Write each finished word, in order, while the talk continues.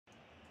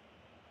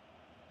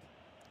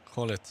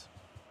Hullet.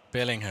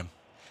 Bellingham.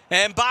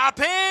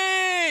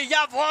 Mbappé!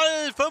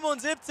 Jawohl!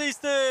 75.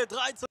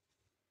 3-.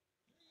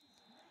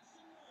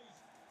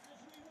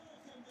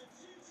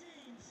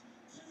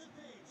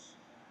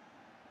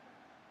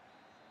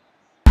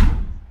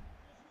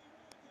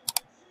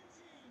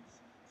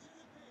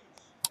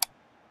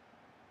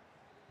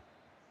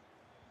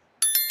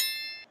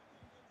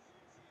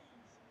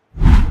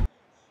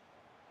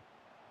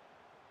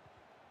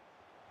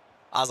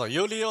 Also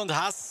Juli und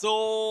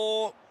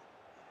Hasso.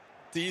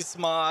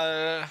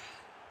 Diesmal.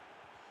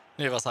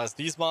 Ne, was heißt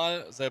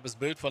diesmal? Selbes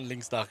Bild von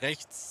links nach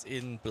rechts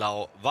in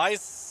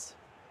blau-weiß.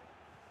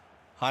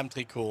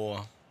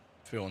 Heimtrikot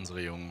für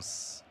unsere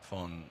Jungs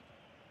von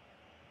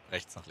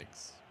rechts nach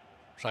links.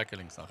 Schalke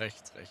links nach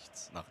rechts,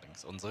 rechts nach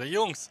links. Unsere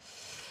Jungs.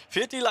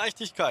 Fehlt die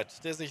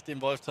Leichtigkeit, der sich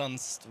den Wolf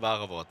tanzt.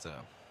 Wahre Worte.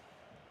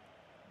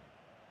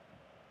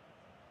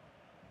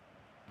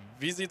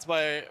 Wie sieht's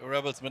bei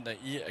Rebels mit einer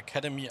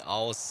E-Academy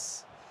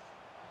aus?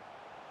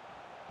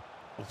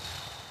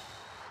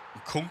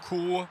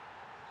 Kunku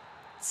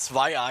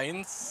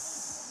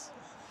 2-1.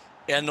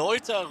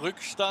 Erneuter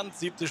Rückstand,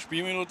 7.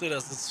 Spielminute,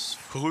 das ist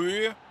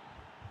früh.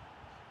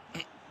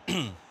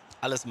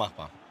 Alles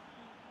machbar.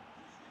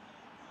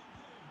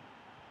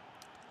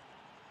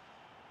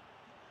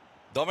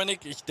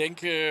 Dominik, ich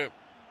denke,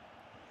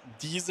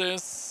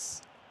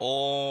 dieses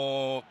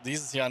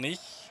Jahr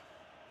nicht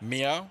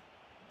mehr.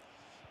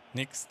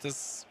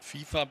 Nächstes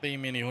FIFA bin ich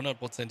mir nicht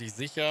hundertprozentig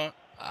sicher.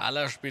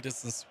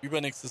 Allerspätestens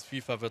übernächstes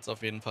FIFA wird es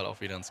auf jeden Fall auch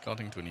wieder ein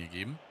Scouting-Turnier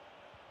geben.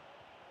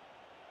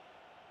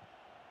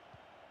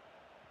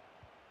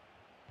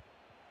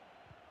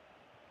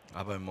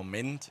 Aber im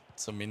Moment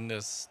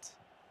zumindest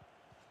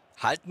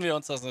halten wir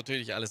uns das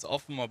natürlich alles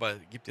offen, aber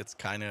es gibt jetzt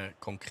keine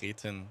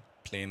konkreten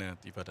Pläne,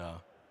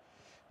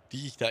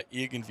 die ich da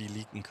irgendwie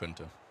leaken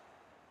könnte.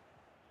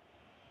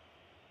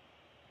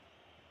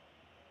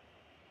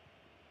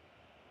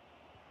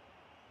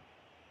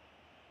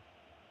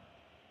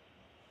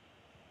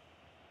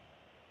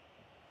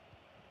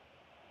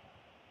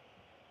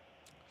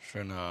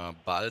 Schöner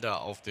Ball da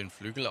auf den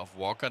Flügel, auf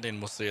Walker. Den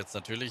musst du jetzt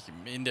natürlich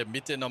in der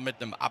Mitte noch mit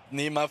einem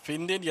Abnehmer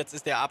finden. Jetzt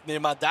ist der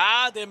Abnehmer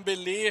da.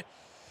 Dembélé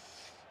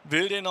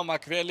will den nochmal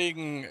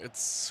querlegen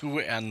zu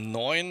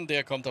R9.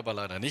 Der kommt aber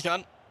leider nicht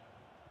an.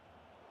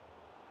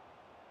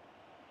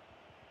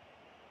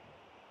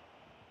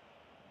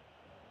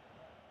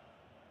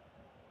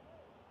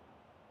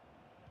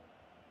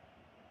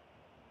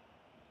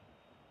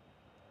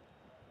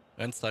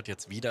 Renstad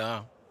jetzt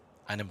wieder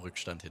einem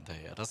Rückstand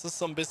hinterher. Das ist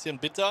so ein bisschen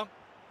bitter.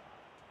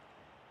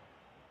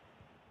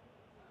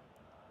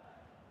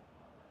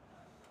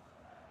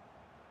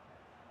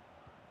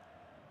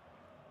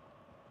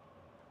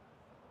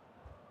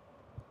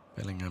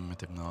 Bellingham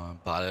mit dem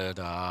Ball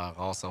da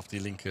raus auf die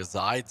linke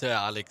Seite.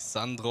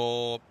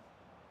 Alexandro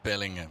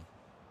Bellingham.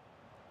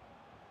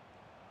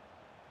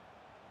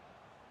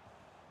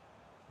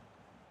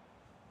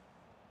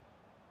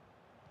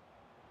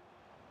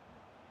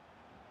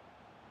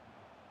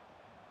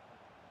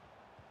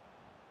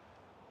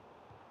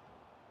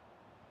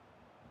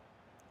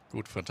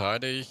 Gut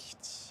verteidigt.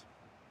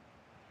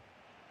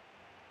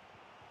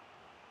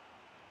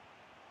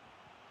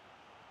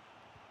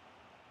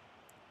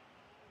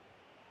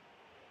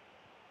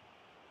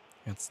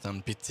 Jetzt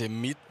dann bitte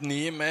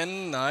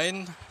mitnehmen.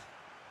 Nein.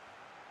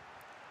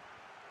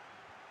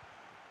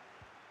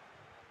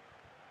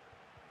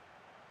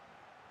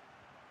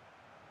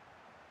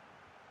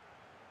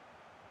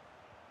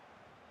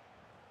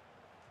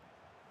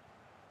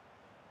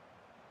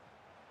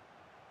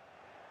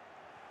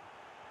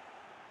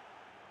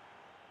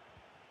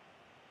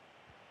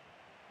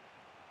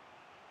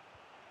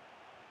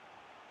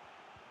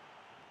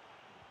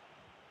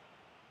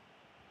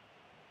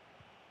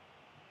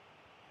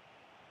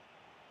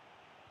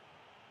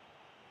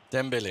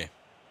 Dembélé.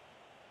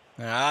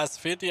 Ja, es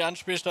fehlt die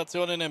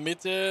Anspielstation in der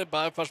Mitte.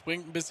 Ball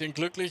verspringt ein bisschen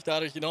glücklich.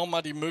 Dadurch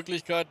nochmal die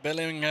Möglichkeit.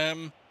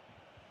 Bellingham.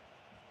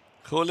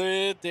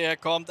 Kulle, der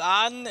kommt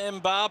an.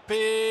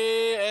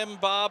 Mbappé.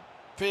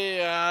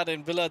 Ja,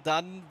 den will er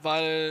dann,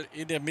 weil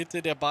in der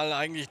Mitte der Ball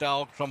eigentlich da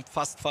auch schon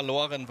fast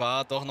verloren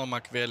war. Doch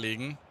nochmal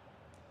querlegen.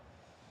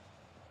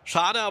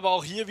 Schade, aber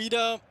auch hier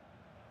wieder.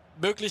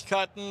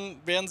 Möglichkeiten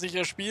werden sich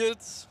erspielt.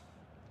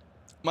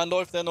 Man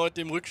läuft erneut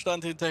dem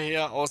Rückstand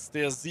hinterher aus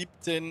der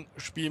 7.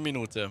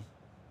 Spielminute.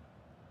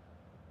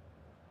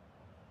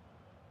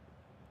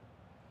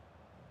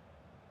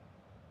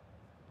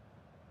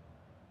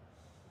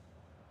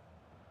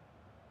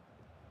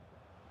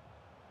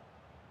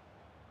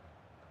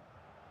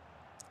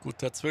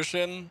 Gut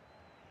dazwischen.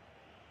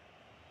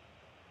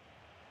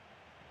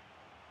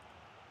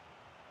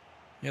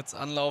 Jetzt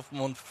anlaufen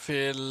und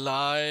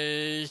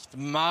vielleicht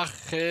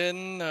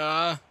machen.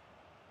 Ja.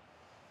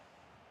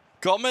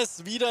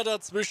 Gomez wieder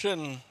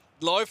dazwischen.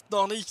 Läuft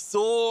noch nicht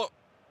so,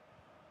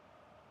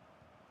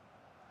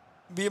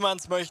 wie man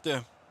es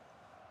möchte.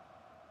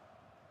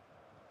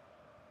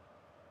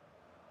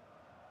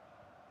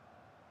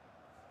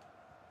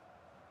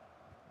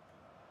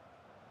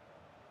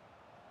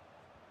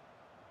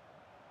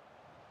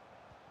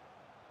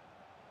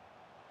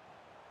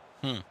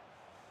 Hm.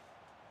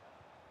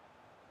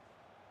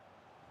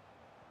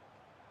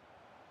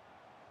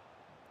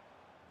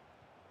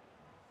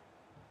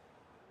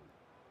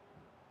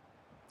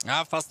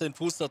 Ja, fast den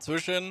Fuß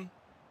dazwischen.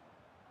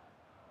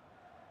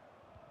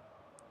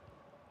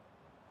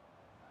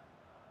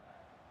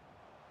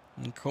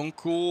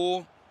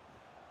 Nkunku.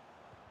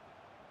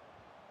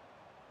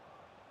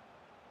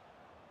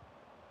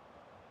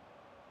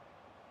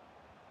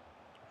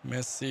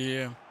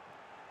 Messi.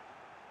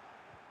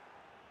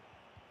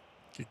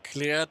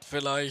 Geklärt,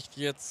 vielleicht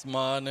jetzt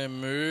mal eine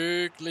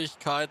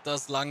Möglichkeit,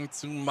 das lang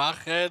zu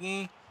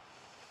machen.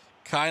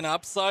 Kein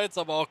Abseits,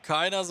 aber auch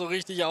keiner so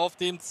richtig auf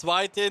den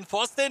zweiten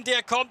Pfosten.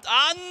 Der kommt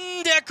an!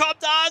 Der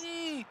kommt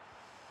an!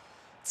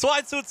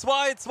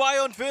 2:2,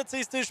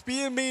 42.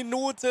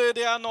 Spielminute.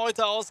 Der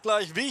erneute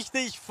Ausgleich.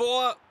 Wichtig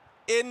vor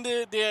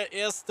Ende der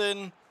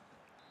ersten.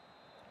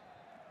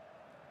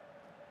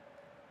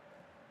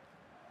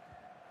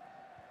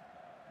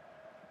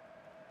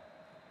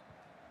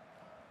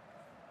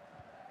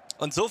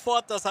 Und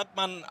sofort, das hat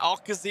man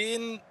auch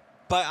gesehen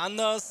bei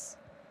Anders,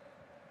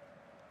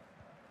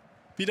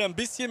 wieder ein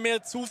bisschen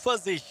mehr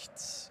Zuversicht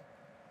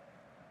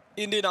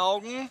in den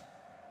Augen.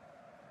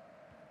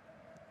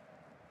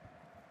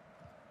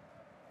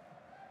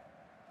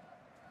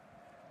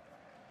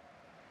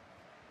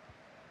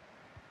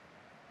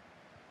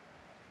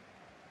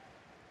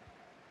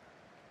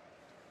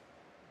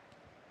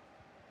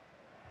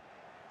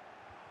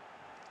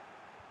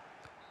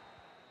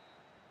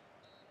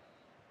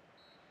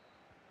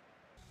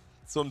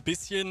 So ein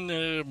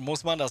bisschen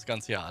muss man das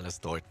Ganze ja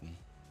alles deuten.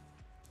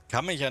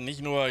 Kann mich ja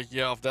nicht nur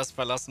hier auf das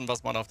verlassen,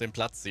 was man auf dem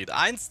Platz sieht.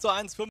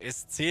 1:1.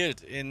 Es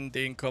zählt in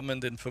den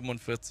kommenden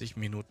 45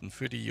 Minuten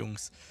für die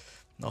Jungs.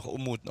 Noch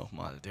UMUT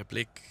nochmal. Der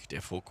Blick,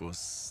 der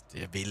Fokus,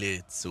 der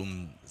Wille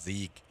zum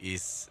Sieg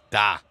ist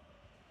da.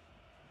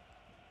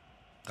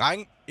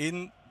 Rein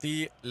in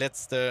die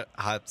letzte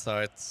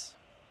Halbzeit.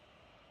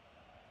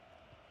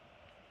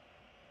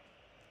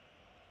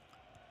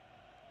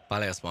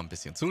 Ball erstmal ein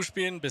bisschen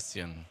zuspielen, ein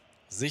bisschen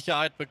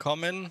Sicherheit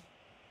bekommen.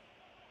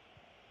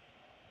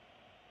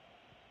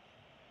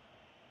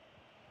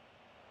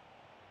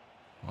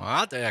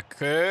 Ja, der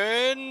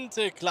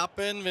könnte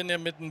klappen, wenn er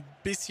mit ein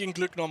bisschen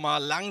Glück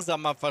nochmal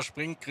langsamer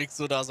verspringt, kriegst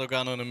du da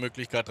sogar noch eine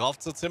Möglichkeit drauf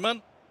zu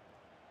zimmern.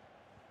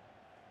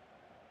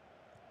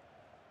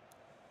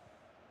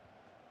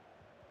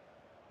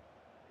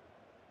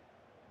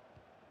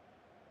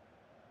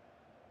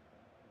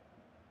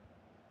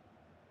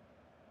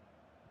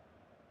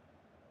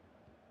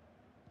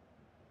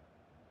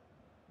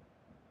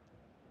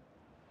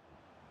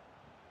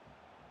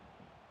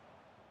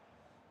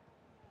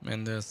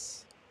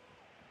 Mendes.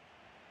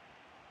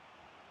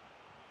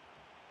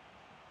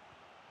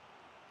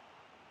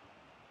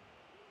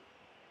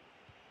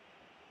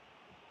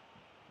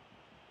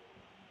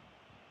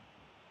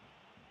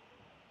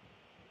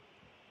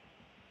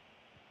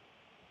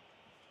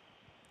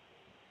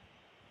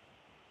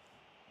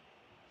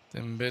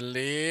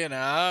 Dembele,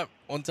 na,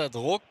 unter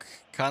Druck,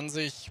 kann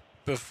sich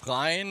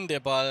befreien. Der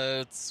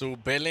Ball zu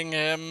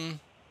Bellingham.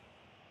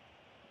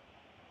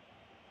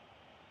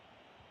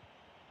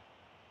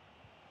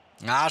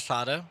 Ah,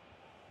 schade.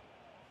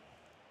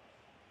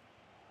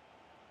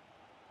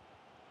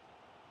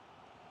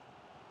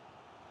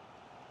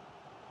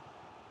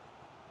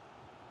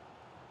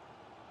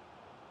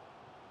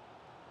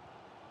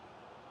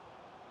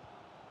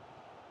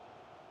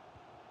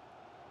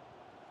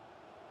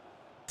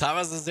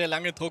 Teilweise sehr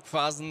lange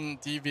Druckphasen,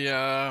 die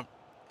wir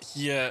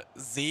hier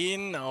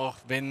sehen, auch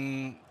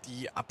wenn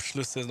die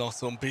Abschlüsse noch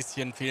so ein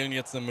bisschen fehlen.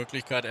 Jetzt eine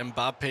Möglichkeit,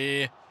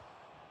 Mbappé.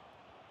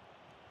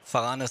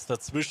 Varane ist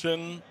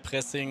dazwischen.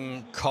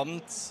 Pressing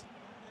kommt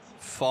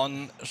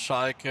von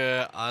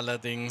Schalke.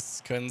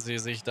 Allerdings können sie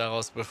sich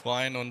daraus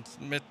befreien und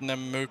mit einer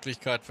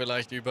Möglichkeit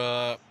vielleicht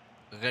über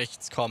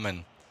rechts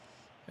kommen.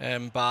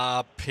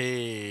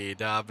 Mbappé,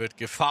 da wird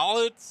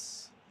gefoult.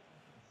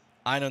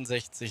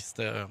 61.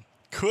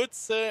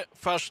 Kurze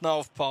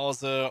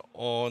Verschnaufpause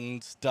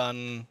und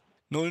dann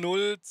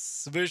 0:0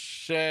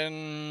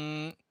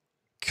 zwischen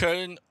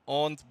Köln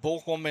und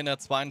Bochum in der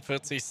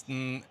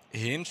 42.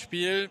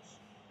 Hinspiel.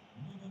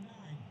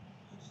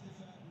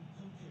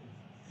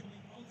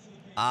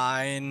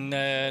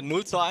 Eine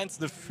 0:1,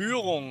 eine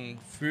Führung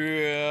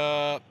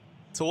für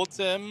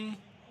Totem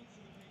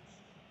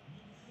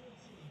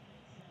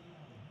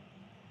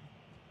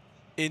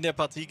in der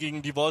Partie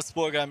gegen die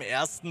Wolfsburger im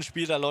ersten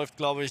Spiel. Da läuft,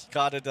 glaube ich,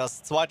 gerade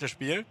das zweite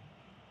Spiel.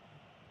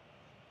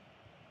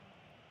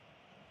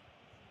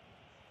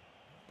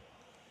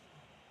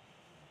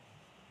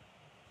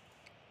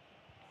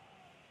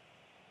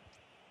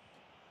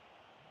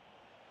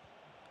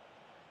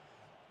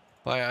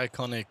 Bei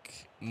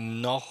Iconic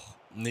noch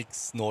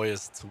nichts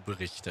Neues zu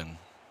berichten.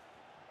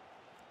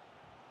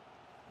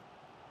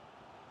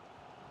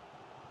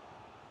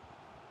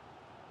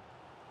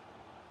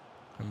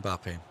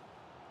 Mbappé.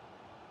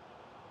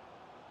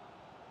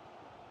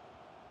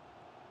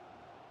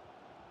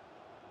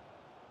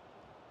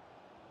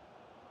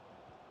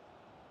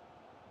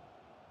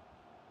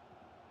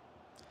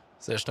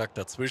 Sehr stark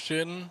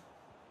dazwischen.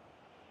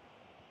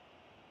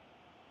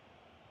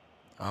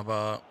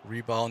 Aber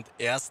Rebound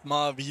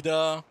erstmal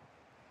wieder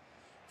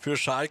für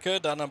Schalke.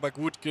 Dann aber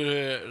gut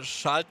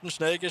geschalten,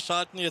 schnell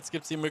geschalten. Jetzt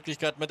gibt es die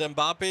Möglichkeit mit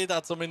Mbappé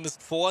da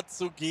zumindest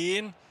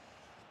vorzugehen.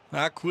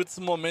 Ja,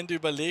 kurzen Moment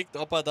überlegt,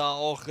 ob er da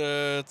auch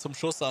zum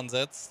Schuss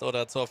ansetzt.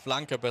 Oder zur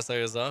Flanke besser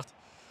gesagt.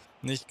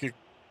 Nicht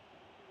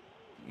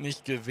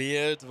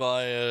gewählt,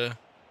 weil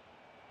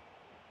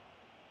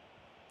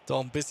doch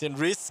ein bisschen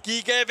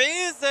risky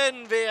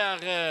gewesen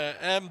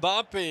wäre.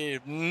 Mbappé,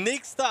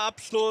 nächster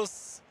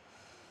Abschluss.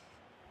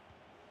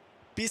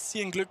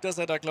 Bisschen Glück, dass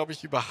er da, glaube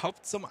ich,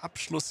 überhaupt zum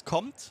Abschluss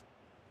kommt.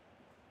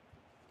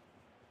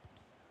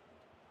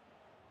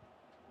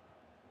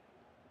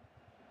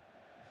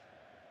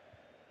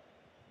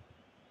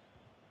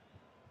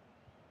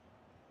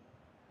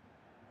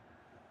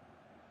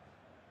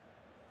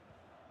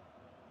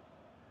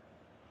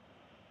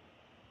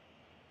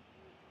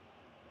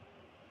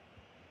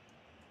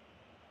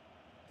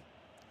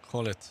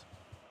 Rollet.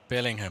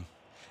 Bellingham.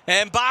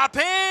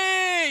 Mbappé!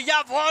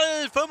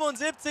 Jawohl!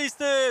 75.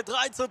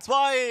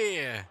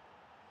 3:2.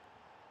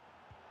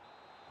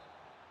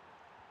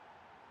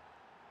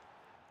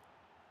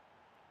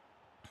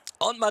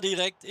 Und mal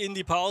direkt in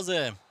die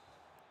Pause.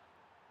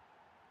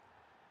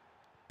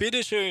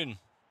 Bitteschön.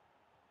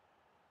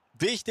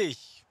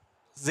 Wichtig.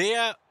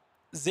 Sehr,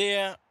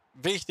 sehr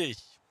wichtig.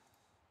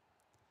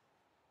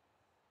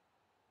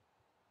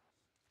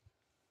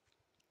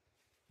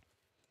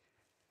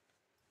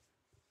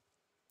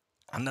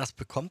 Anders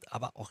bekommt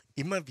aber auch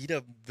immer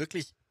wieder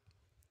wirklich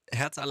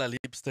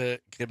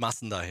herzallerliebste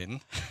Grimassen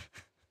dahin.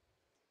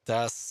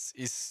 Das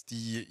ist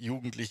die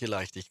jugendliche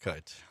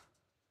Leichtigkeit.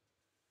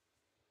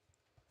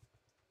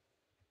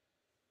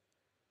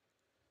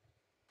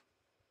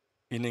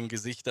 In den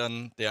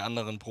Gesichtern der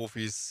anderen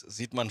Profis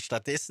sieht man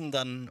stattdessen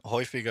dann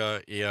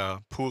häufiger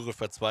eher pure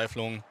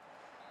Verzweiflung,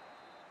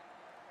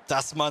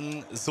 dass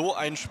man so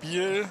ein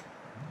Spiel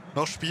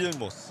noch spielen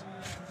muss.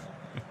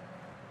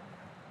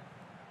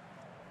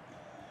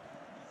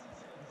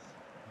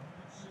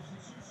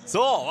 So,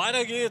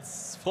 weiter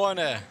geht's,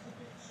 Freunde.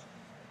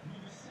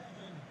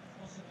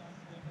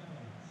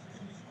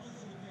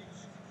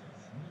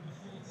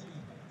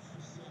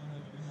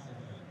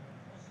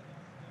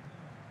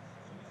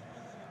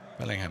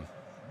 Bellingham.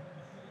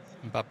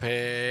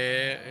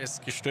 Mbappé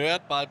ist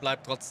gestört. Ball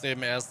bleibt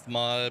trotzdem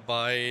erstmal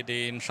bei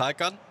den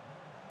Schalkern.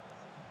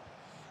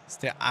 Das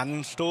ist der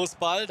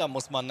Anstoßball. Da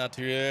muss man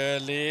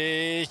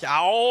natürlich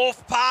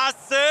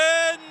aufpassen.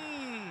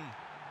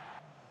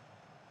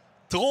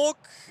 Druck,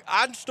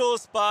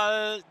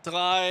 Anstoßball,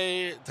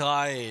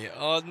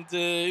 3:3. Und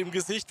im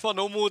Gesicht von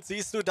UMUT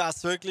siehst du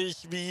das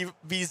wirklich,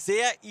 wie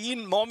sehr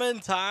ihn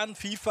momentan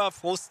FIFA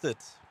frustet.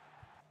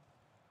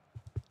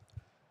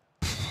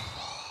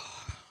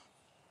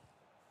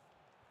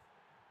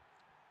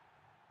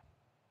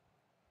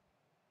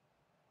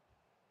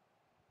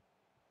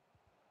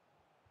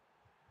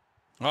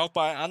 Auch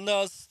bei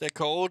ANDERS, der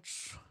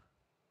Coach,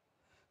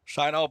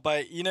 scheint auch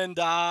bei Ihnen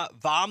da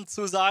warm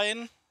zu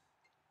sein.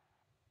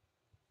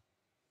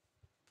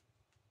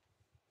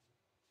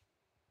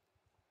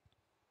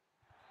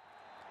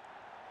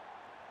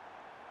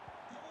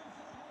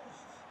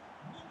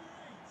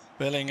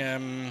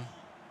 Bellingham.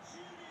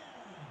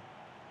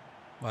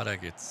 Weiter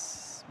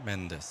geht's.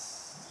 Mendes.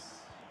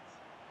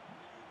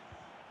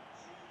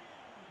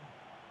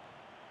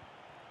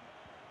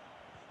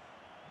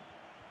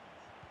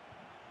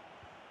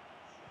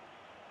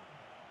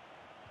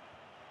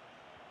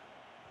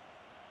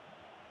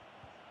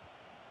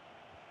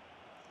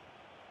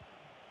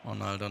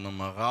 Ronaldo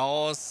nochmal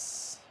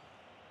raus.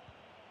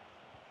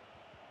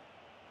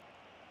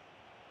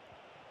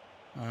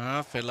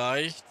 Ja,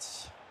 vielleicht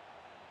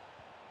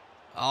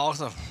auch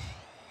so.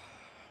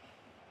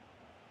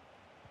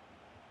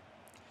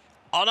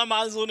 Auch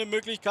nochmal so eine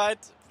Möglichkeit,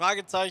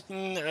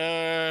 Fragezeichen,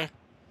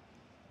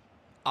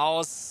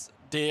 aus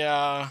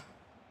dem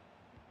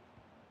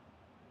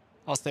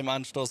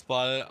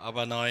Anstoßball,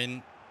 aber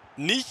nein,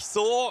 nicht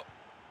so,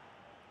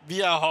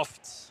 wie er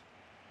hofft.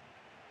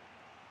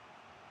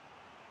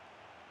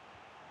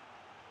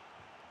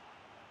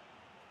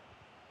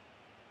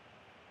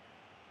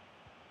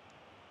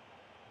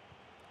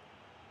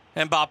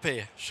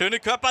 Mbappé, schöne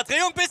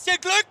Körperdrehung, bisschen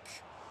Glück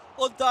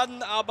und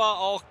dann aber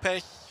auch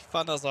Pech.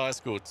 Van der Sar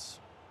ist gut.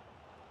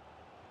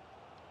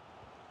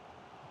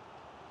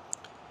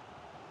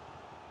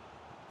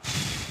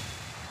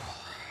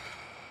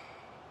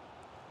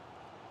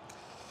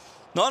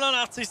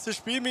 »89.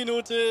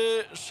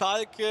 Spielminute,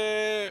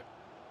 Schalke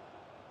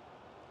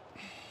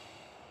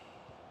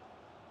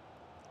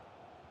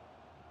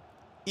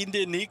in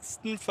der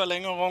nächsten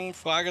Verlängerung,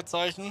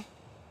 Fragezeichen.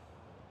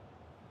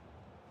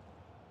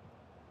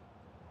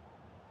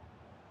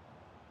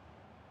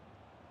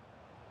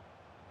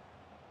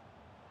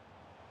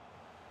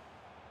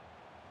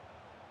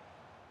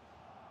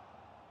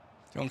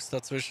 Jungs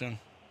dazwischen.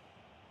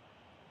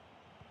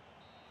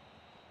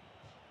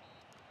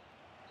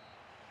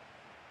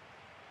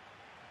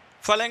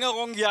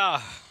 Verlängerung,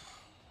 ja.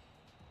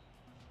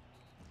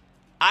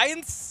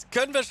 Eins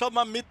können wir schon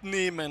mal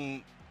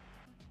mitnehmen.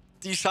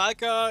 Die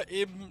Schalker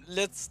im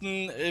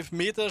letzten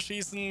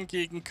Elfmeterschießen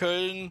gegen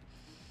Köln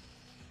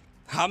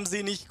haben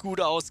sie nicht gut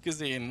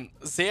ausgesehen.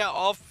 Sehr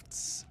oft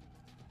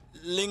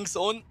links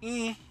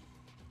unten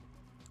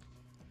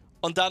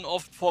und dann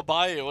oft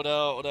vorbei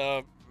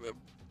oder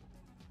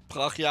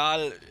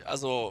brachial,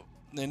 also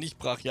ne, nicht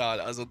brachial,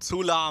 also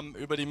zu lahm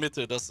über die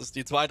Mitte. Das ist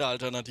die zweite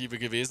Alternative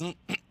gewesen.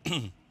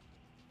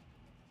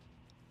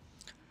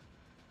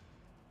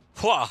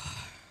 Boah.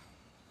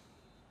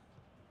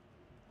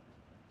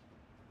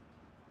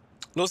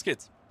 Los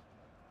geht's.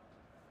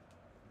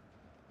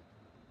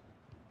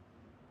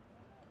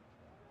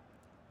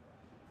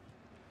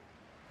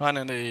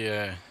 Meine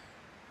die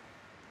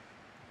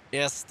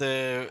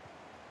erste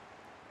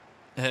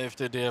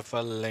Hälfte der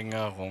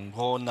Verlängerung.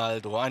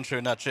 Ronaldo, ein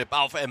schöner Chip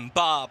auf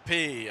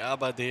Mbappé,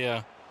 aber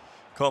der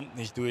kommt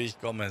nicht durch.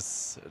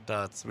 Gomez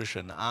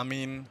dazwischen.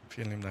 Armin,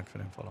 vielen lieben Dank für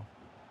den Follow.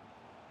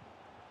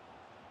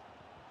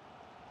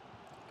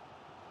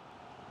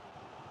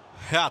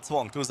 Ja,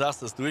 Zwong, du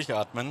sagst es,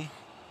 durchatmen.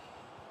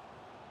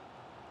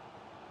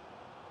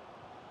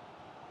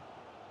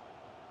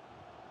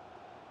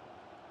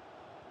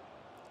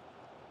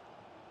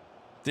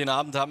 Den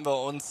Abend haben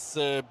wir uns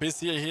bis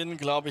hierhin,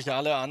 glaube ich,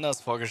 alle anders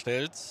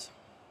vorgestellt.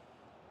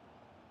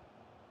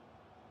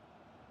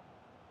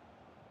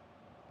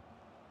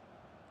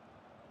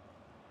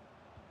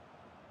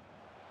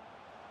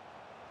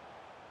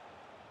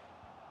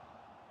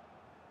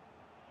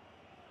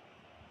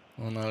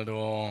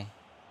 Ronaldo,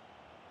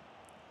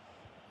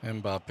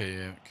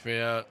 Mbappé,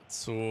 quer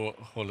zu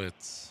Hullet.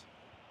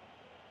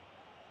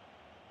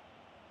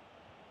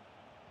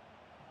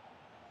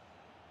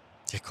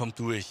 Der kommt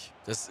durch.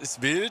 Das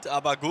ist wild,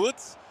 aber gut.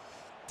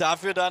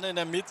 Dafür dann in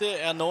der Mitte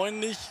R9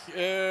 nicht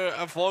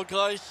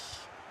erfolgreich.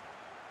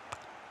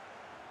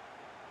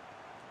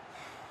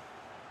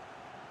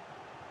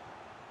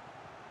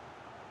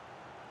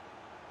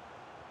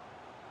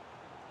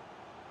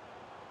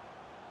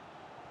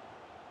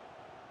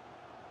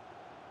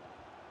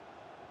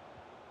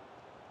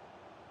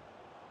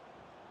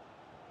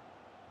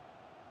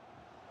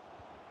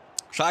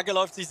 Schalke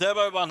läuft sich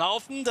selber über den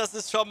Haufen. Das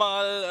ist schon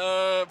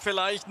mal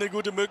vielleicht eine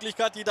gute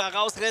Möglichkeit, die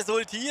daraus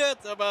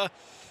resultiert. Aber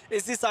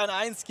es ist ein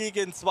 1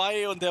 gegen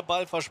 2 und der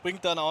Ball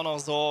verspringt dann auch noch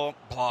so.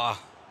 Boah.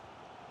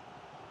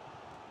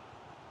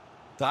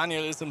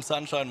 Daniel ist im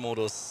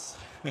Sunshine-Modus.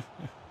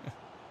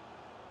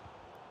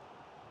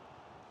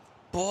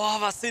 Boah,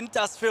 was sind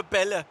das für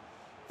Bälle?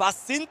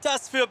 Was sind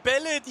das für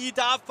Bälle, die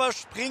da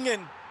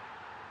verspringen?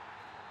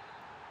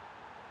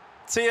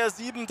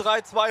 CR7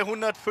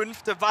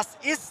 3205. Was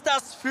ist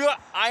das für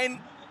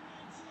ein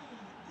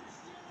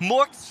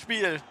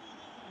Murksspiel?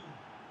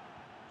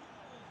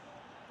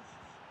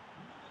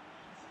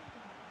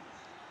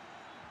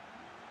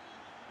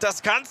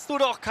 Das kannst du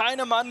doch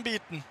keinem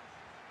anbieten.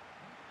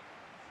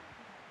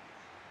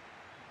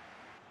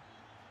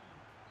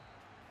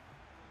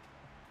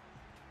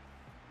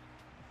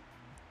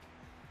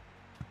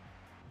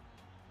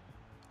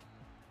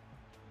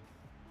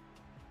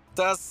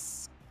 Das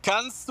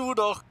kannst du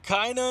doch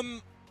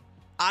keinem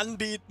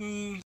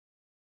anbieten.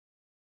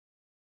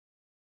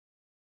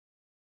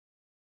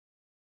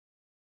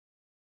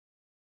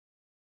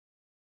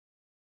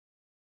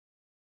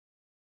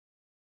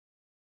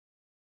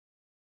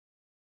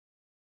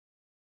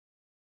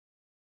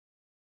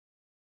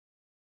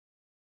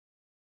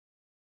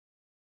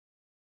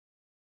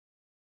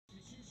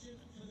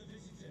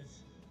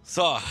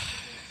 So.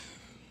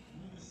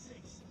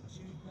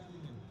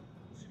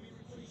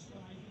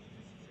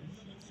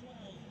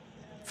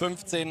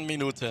 15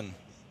 Minuten.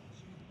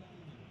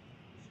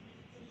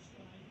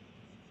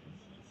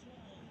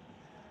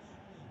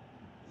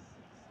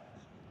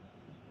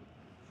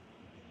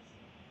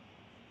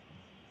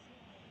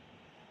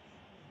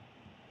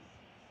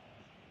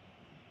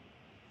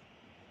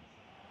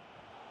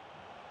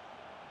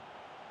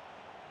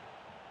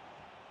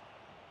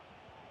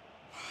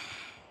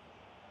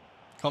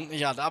 Kommt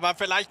nicht an. Aber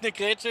vielleicht eine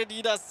Grätsche,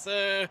 die das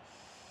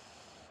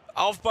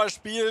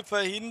Aufbauspiel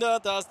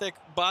verhindert. Da ist der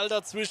Ball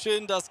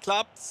dazwischen. Das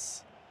klappt.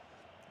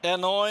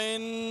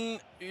 R9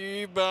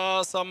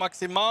 über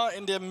Saint-Maximin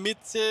in der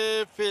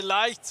Mitte.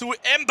 Vielleicht zu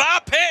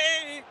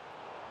Mbappé.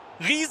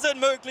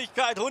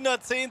 Riesenmöglichkeit.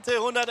 110.,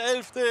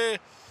 111.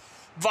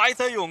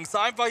 Weiter, Jungs.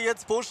 Einfach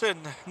jetzt pushen.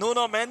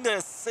 Nuno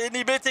Mendes in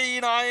die Mitte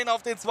hinein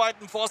auf den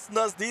zweiten Pfosten.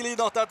 Das Dili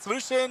noch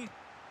dazwischen.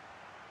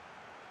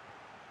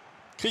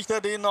 Kriegt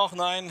er den noch?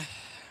 Nein.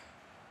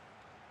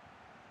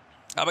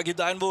 Aber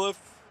gibt Einwurf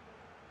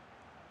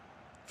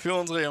für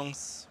unsere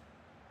Jungs.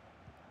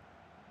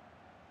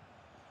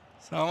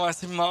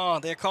 Saint-Maximin,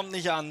 der kommt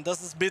nicht an.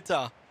 Das ist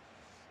bitter.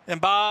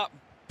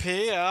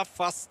 Mbappé, ja,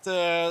 fast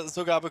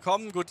sogar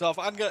bekommen. Gut drauf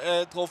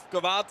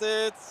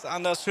gewartet.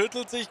 Anders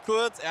schüttelt sich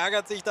kurz.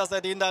 Ärgert sich, dass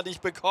er den da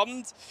nicht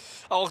bekommt.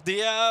 Auch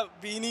der,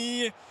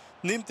 Vini,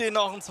 nimmt den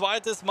noch ein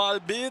zweites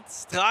Mal mit.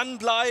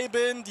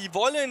 Dranbleiben. Die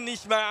wollen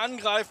nicht mehr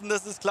angreifen,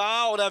 das ist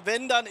klar. Oder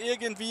wenn dann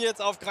irgendwie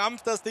jetzt auf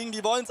Krampf das Ding.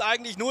 Die wollen es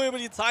eigentlich nur über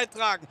die Zeit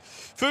tragen.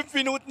 5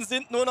 Minuten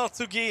sind nur noch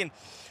zu gehen.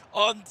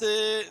 Und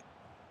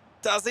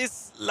das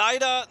ist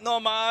leider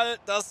normal.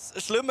 Das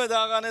Schlimme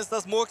daran ist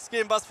das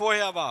Murks-Game, was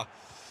vorher war.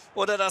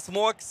 Oder das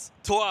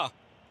Murks-Tor.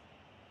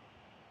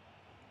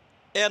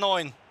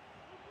 R9.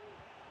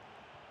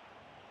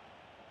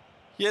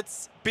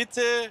 Jetzt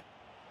bitte.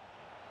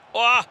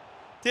 Oh,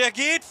 der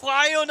geht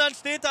frei und dann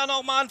steht da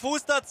nochmal ein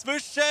Fuß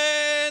dazwischen.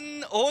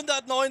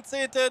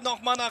 119.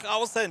 nochmal nach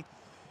außen.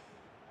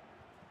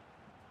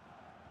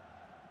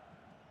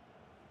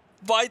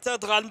 Weiter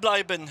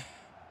dranbleiben.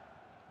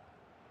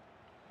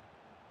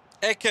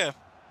 Ecke.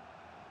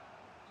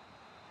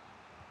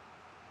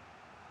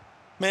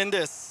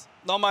 Mendes.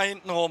 Nochmal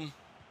hinten rum.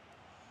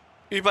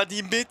 Über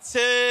die Mitte.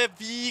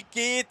 Wie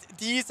geht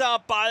dieser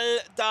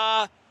Ball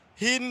da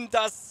hin?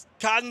 Das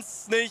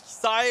kann's nicht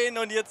sein.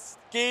 Und jetzt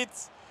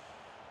geht's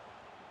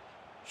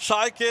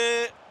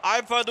Schalke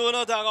einfach nur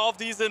noch darauf,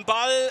 diesen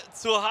Ball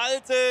zu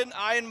halten.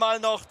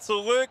 Einmal noch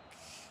zurück.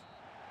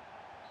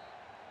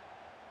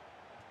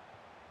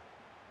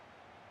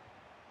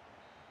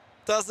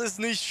 Das ist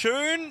nicht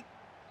schön.